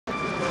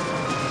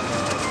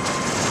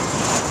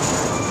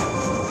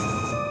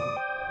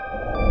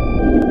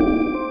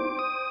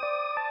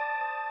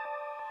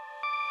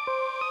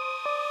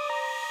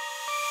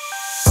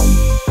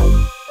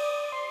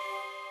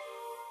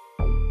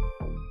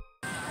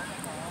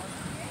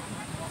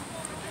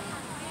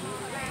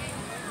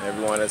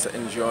Everyone is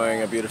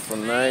enjoying a beautiful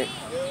night.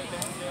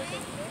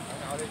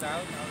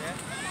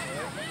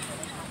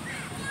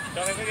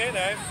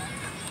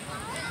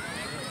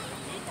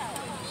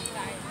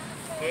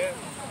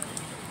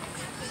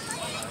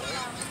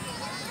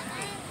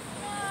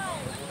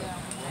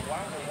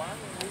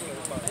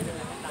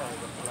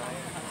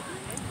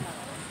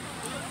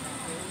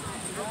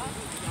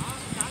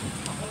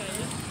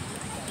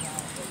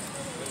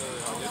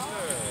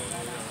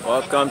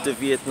 Welcome to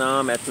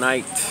Vietnam at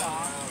night.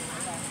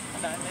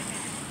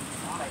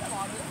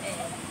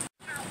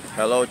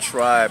 Hello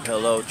tribe,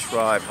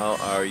 how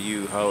are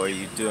you? How are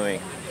you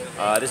doing?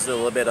 This is a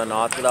little bit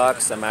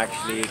unorthodox. I'm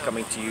actually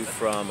coming to you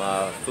from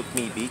Phuoc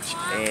My Beach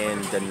in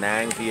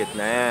Danang,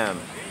 Vietnam.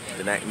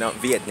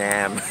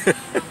 Vietnam.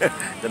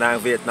 Danang,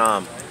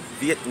 Vietnam.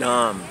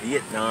 Vietnam,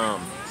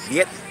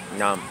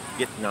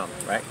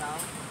 right?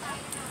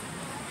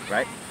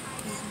 Right?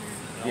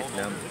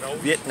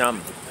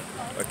 Vietnam.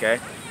 Okay.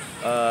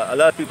 A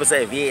lot of people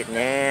say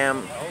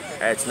Vietnam.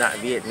 It's not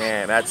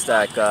Vietnam. That's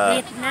like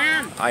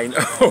Vietnam. I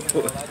know.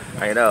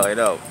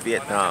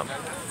 Vietnam.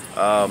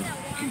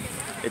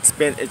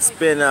 It's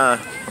been a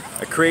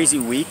crazy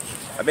week.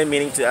 I've been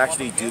meaning to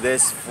actually do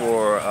this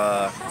for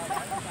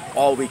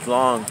all week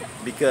long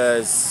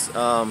because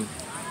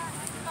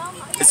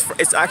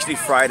it's actually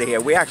Friday here.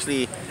 We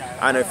actually,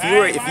 and if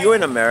you're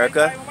in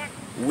America,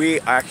 we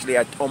actually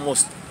at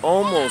almost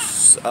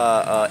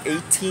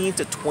 18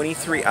 to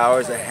 23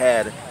 hours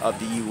ahead of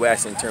the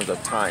U.S. in terms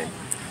of time.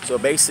 So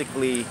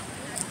basically,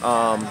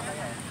 when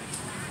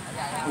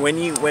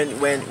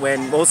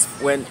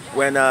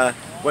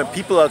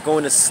people are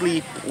going to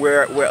sleep,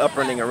 we're up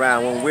running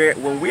around.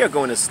 When we are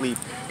going to sleep,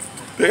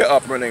 they're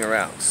up running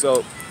around.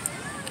 So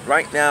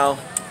right now,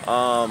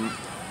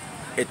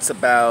 it's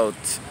about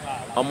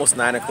almost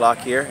 9 o'clock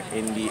here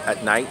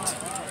at night.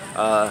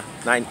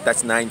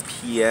 That's 9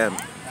 p.m.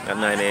 at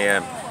 9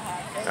 a.m.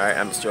 Alright,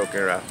 I'm just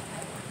joking around.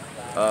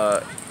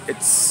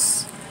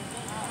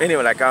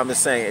 Anyway, like I'm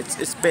just saying,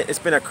 it's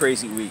been a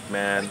crazy week,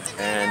 man,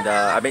 and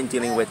I've been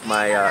dealing with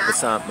my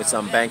with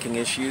some banking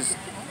issues.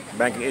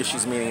 Banking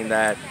issues meaning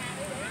that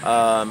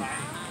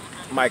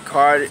my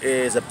card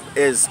is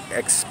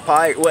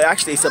expired. Well,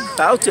 actually, it's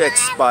about to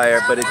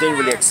expire, but it didn't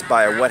really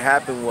expire. What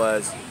happened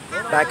was,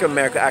 Bank of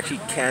America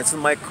actually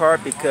canceled my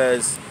card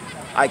because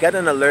I got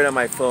an alert on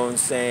my phone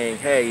saying,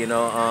 hey, you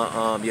know,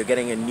 you're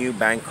getting a new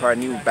bank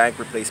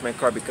replacement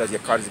card because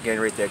your card is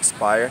getting ready to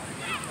expire.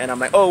 And I'm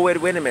like, oh, wait a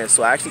minute.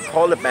 So I actually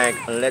called the bank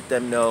and let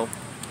them know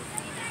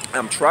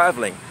I'm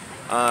traveling.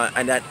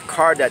 And that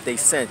card that they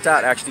sent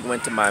out actually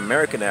went to my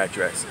American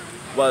address.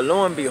 Well,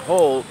 lo and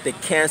behold, they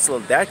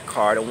canceled that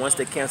card. And once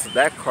they canceled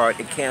that card,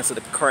 it canceled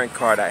the current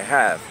card I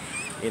have.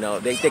 You know,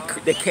 they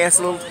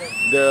canceled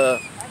the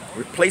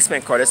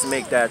replacement card. Let's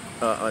make that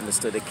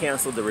understood. They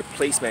canceled the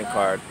replacement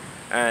card.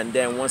 And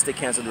then once they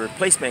canceled the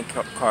replacement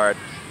card,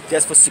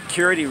 just for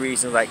security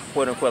reasons, like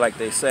quote unquote, like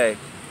they say,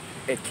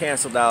 it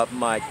canceled out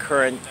my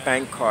current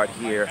bank card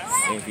here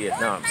in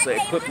Vietnam. So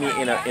it put me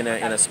in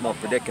a small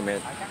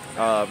predicament,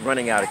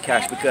 running out of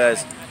cash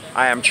because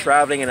I am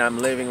traveling and I'm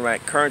living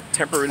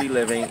temporarily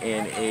living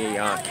in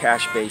a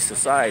cash-based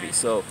society.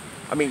 So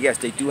I mean, yes,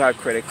 they do have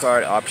credit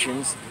card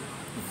options,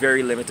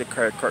 very limited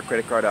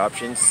credit card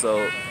options.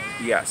 So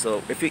yeah,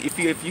 so if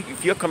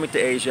you're coming to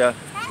Asia,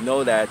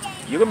 know that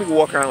you're gonna be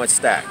walking around with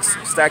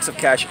stacks of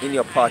cash in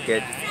your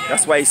pocket.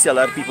 That's why you see a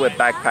lot of people with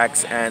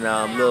backpacks and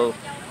little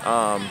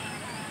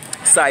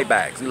side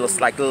bags,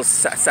 little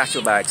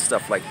satchel bags,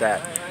 stuff like that.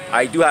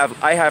 I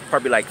have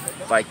probably like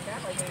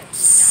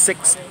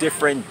 6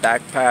 different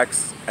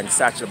backpacks and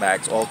satchel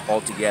bags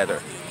all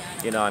together.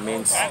 You know, I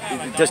mean,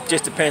 it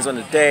just depends on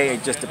the day.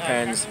 It just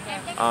depends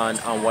on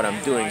what I'm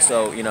doing.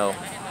 So you know,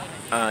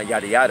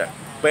 yada yada.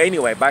 But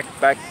anyway, back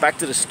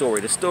to the story.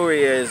 The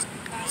story is,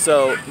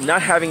 so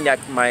not having that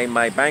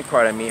my bank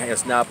card on me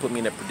has now put me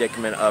in a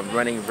predicament of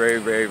running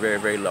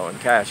very low on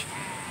cash.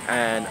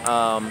 And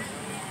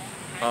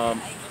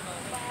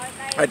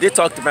I did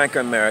talk to Bank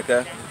of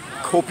America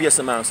copious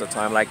amounts of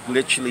time, like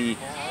literally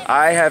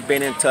I have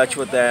been in touch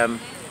with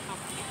them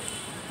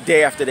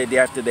day after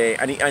day.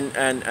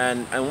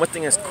 And one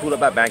thing that's cool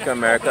about Bank of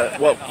America,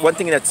 well, one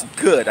thing that's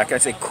good, I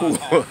can't say cool,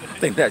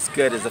 thing that's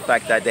good is the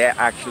fact that they're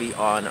actually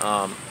on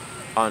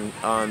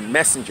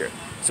Messenger.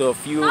 So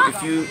if you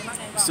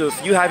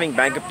having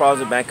banking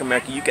problems with Bank of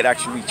America, you could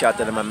actually reach out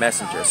to them on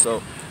Messenger.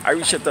 So I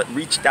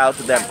reached out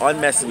to them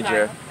on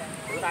Messenger.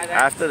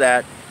 After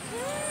that,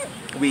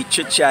 we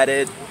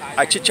chit-chatted.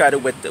 I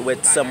chit-chatted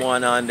with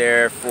someone on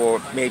there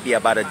for maybe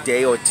about a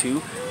day or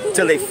two,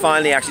 till they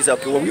finally actually said,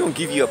 okay, well, we're gonna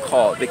give you a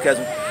call. Because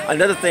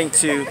another thing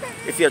too,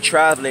 if you're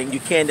traveling, you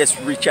can't just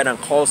reach out and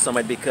call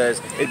somebody, because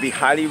it'd be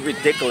highly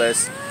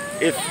ridiculous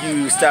if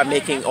you start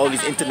making all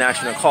these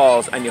international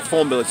calls and your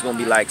phone bill is going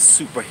to be like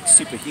super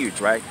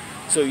huge, right?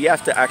 So you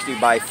have to actually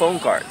buy phone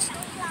cards.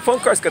 Phone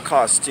cards could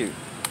cost too.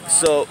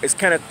 So it's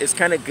kind of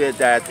good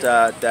that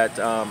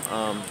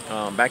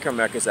Bank of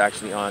America is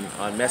actually on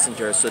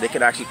Messenger, so they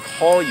can actually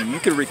call you. You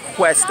can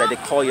request that they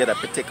call you at a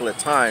particular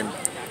time,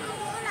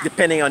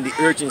 depending on the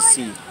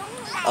urgency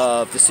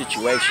of the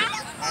situation.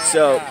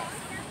 So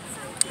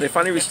they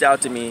finally reached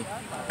out to me,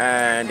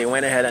 and they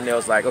went ahead and they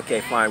was like,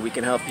 okay, fine, we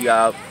can help you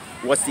out.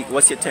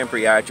 What's your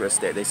temporary address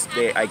there?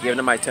 I gave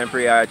them my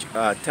temporary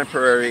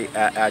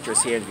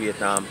address here in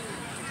Vietnam.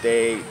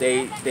 They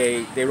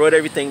wrote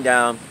everything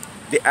down.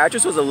 The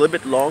address was a little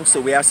bit long, so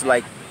we had to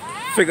like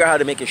figure out how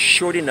to make it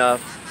short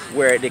enough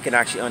where they can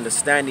actually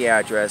understand the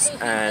address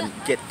and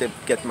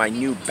get my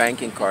new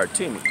banking card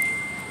to me.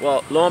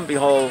 Well, lo and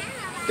behold,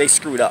 they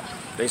screwed up.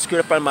 They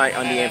screwed up on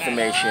the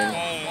information.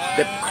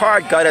 The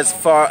card got as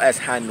far as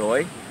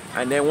Hanoi,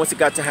 and then once it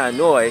got to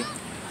Hanoi,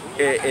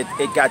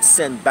 it got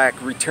sent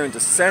back, returned to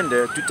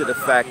sender, due to the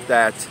fact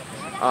that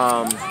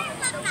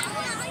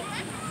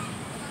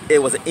it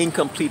was an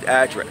incomplete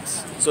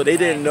address. So they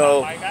didn't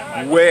know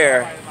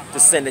where to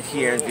send it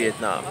here in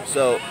Vietnam.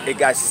 So it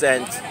got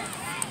sent,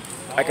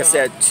 like I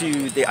said,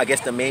 to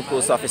the main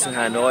post office in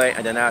Hanoi,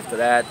 and then after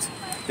that,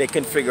 they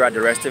couldn't figure out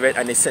the rest of it,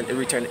 and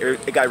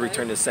it got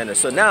returned to sender.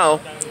 So now,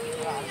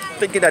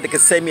 thinking that they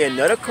could send me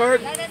another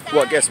card,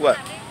 well, guess what?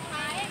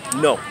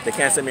 No, they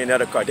can't send me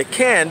another card. They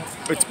can,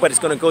 but it's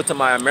going to go to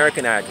my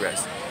American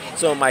address.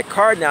 So my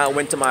card now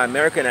went to my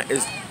American,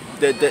 is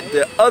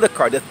the other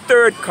card, the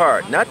third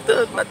card, not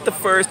the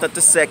first, not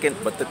the second,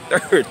 but the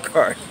third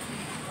card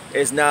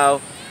is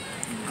now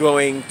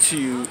going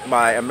to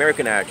my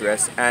American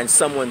address, and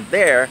someone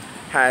there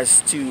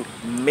has to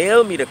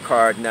mail me the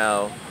card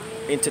now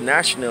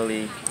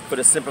internationally, for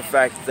the simple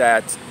fact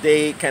that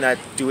they cannot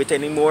do it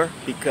anymore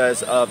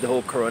because of the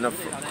whole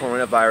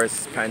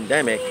coronavirus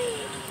pandemic.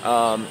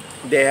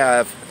 They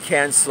have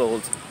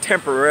canceled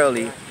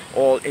temporarily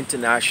all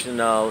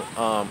international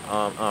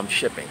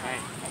shipping.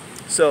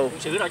 So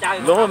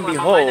lo and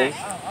behold,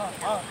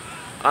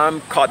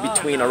 I'm caught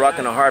between a rock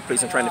and a hard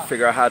place and trying to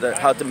figure out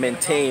how to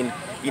maintain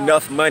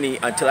enough money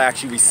until I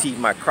actually receive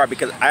my card,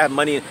 because I have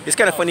money. It's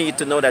kind of funny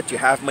to know that you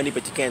have money,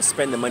 but you can't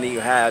spend the money you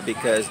have,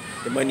 because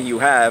the money you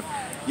have,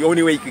 the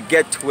only way you could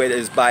get to it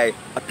is by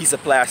a piece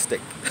of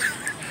plastic.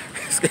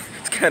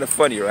 It's kind of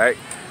funny, right?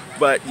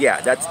 But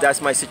yeah,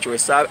 that's my situation.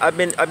 So I've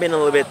been a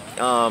little bit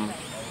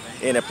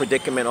in a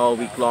predicament all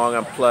week long,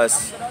 and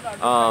plus,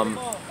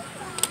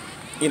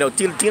 you know,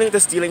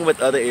 dealing with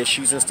other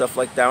issues and stuff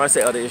like that. When I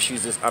say other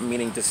issues, I'm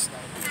meaning just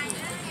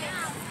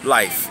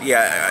life.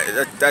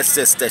 Yeah, that's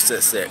just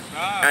it.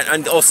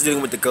 And also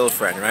dealing with the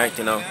girlfriend, right?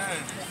 You know,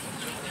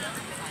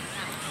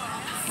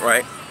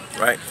 right.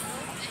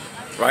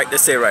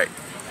 Let's say right.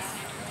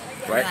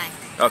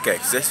 Okay,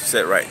 just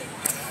say it right.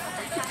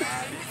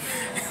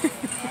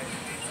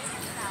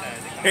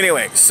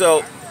 Anyway,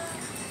 so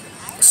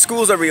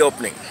schools are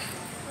reopening.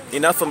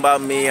 Enough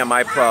about me and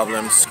my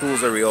problems.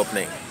 Schools are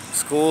reopening.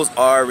 Schools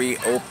are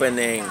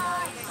reopening.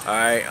 All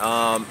right.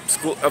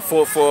 School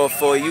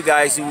for you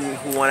guys who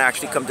want to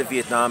actually come to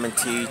Vietnam and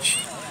teach,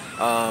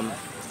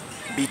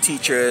 be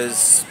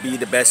teachers, be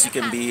the best you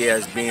can be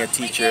as being a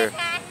teacher.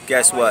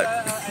 Guess what?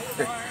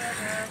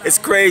 It's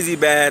crazy,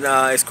 man.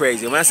 It's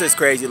crazy. When I say it's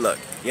crazy, look,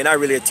 you're not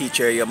really a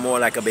teacher. You're more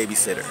like a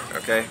babysitter.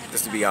 Okay,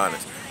 just to be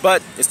honest.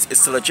 But it's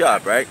still a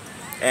job, right?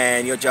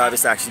 And your job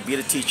is to actually be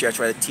the teacher,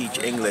 try to teach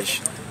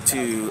English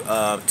to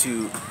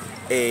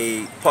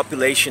a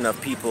population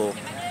of people.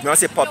 When I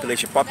say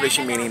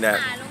population meaning that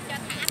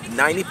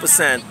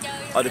 90%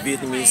 of the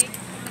Vietnamese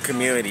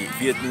community,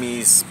 the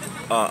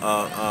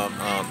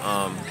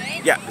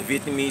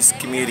Vietnamese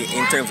community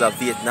in terms of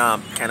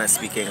Vietnam cannot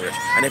speak English.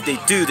 And if they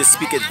do, they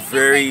speak it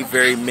very,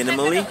 very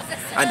minimally.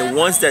 And the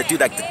ones that do,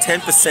 like the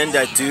 10%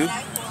 that do,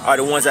 are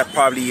the ones that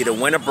probably either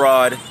went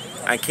abroad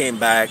and came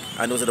back,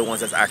 and those are the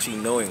ones that actually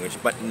know English.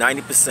 But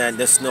 90%,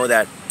 just know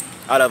that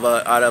out of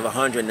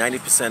 100,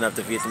 90% of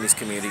the Vietnamese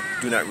community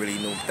do not really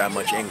know that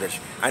much English.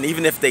 And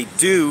even if they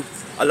do,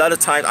 a lot of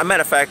times, as a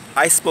matter of fact,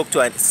 I spoke to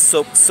a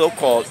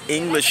so-called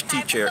English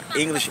teacher,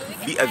 a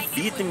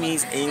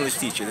Vietnamese English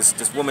teacher.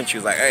 This woman, she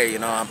was like, hey,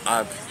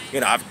 I'm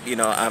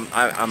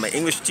an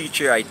English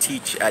teacher. I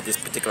teach at this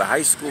particular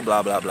high school,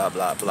 blah blah blah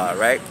blah blah.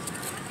 Right?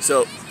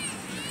 So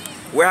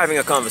we're having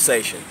a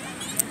conversation,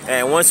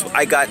 and once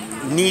I got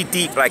knee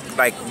deep, like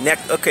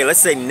let's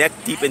say neck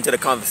deep into the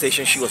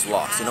conversation, she was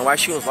lost. You know why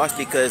she was lost?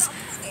 Because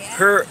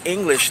her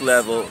English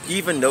level,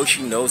 even though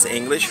she knows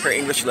English, her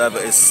English level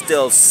is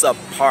still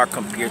subpar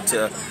compared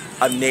to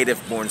a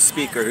native-born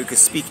speaker who could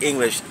speak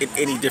English in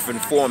any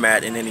different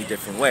format, in any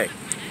different way.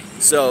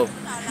 So,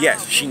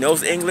 yes, she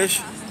knows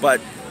English,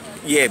 but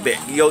yeah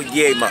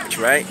much,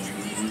 right?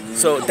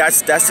 So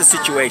that's the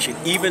situation.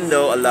 Even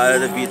though a lot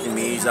of the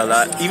Vietnamese,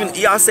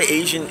 I'll say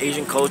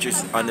Asian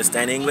cultures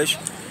understand English,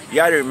 you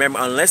gotta remember,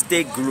 unless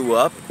they grew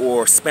up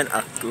or spent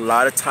a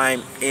lot of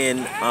time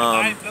in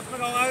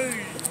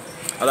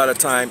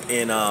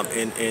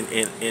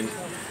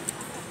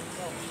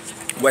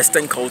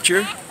Western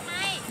culture,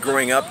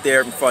 growing up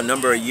there for a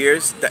number of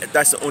years,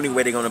 that's the only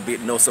way they're gonna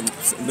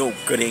know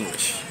good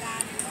English.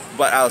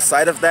 But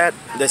outside of that,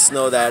 let's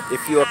know that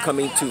if you are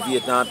coming to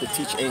Vietnam to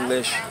teach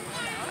English,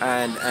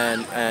 and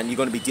you're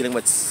going to be dealing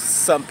with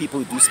some people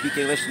who do speak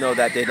English, know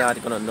that they're not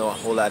going to know a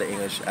whole lot of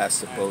English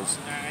as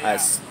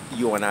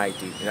you and I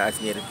do, as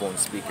native-born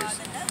speakers.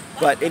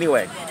 But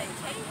anyway,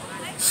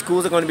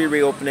 schools are going to be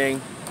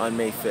reopening on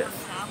May 5th.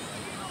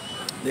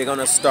 They're going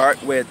to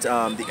start with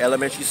the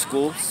elementary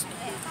schools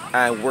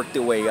and work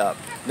their way up.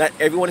 Not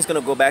everyone is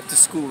going to go back to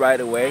school right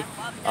away.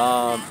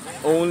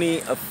 Only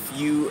a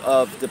few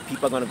of the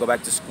people are going to go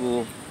back to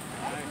school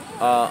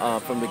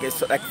from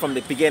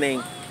the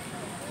beginning.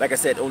 Like I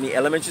said, only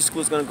elementary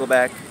school is going to go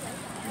back,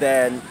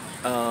 then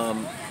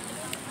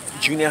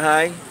junior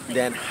high,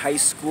 then high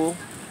school,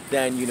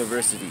 then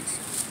universities.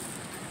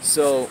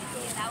 So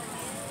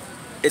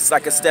it's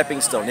like a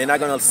stepping stone. They're not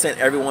going to send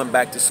everyone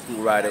back to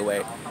school right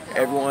away.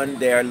 Everyone,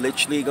 they're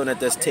literally going to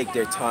just take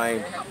their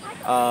time.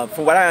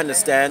 From what I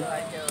understand,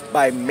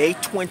 by May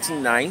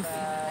 29th,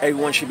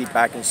 everyone should be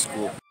back in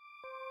school.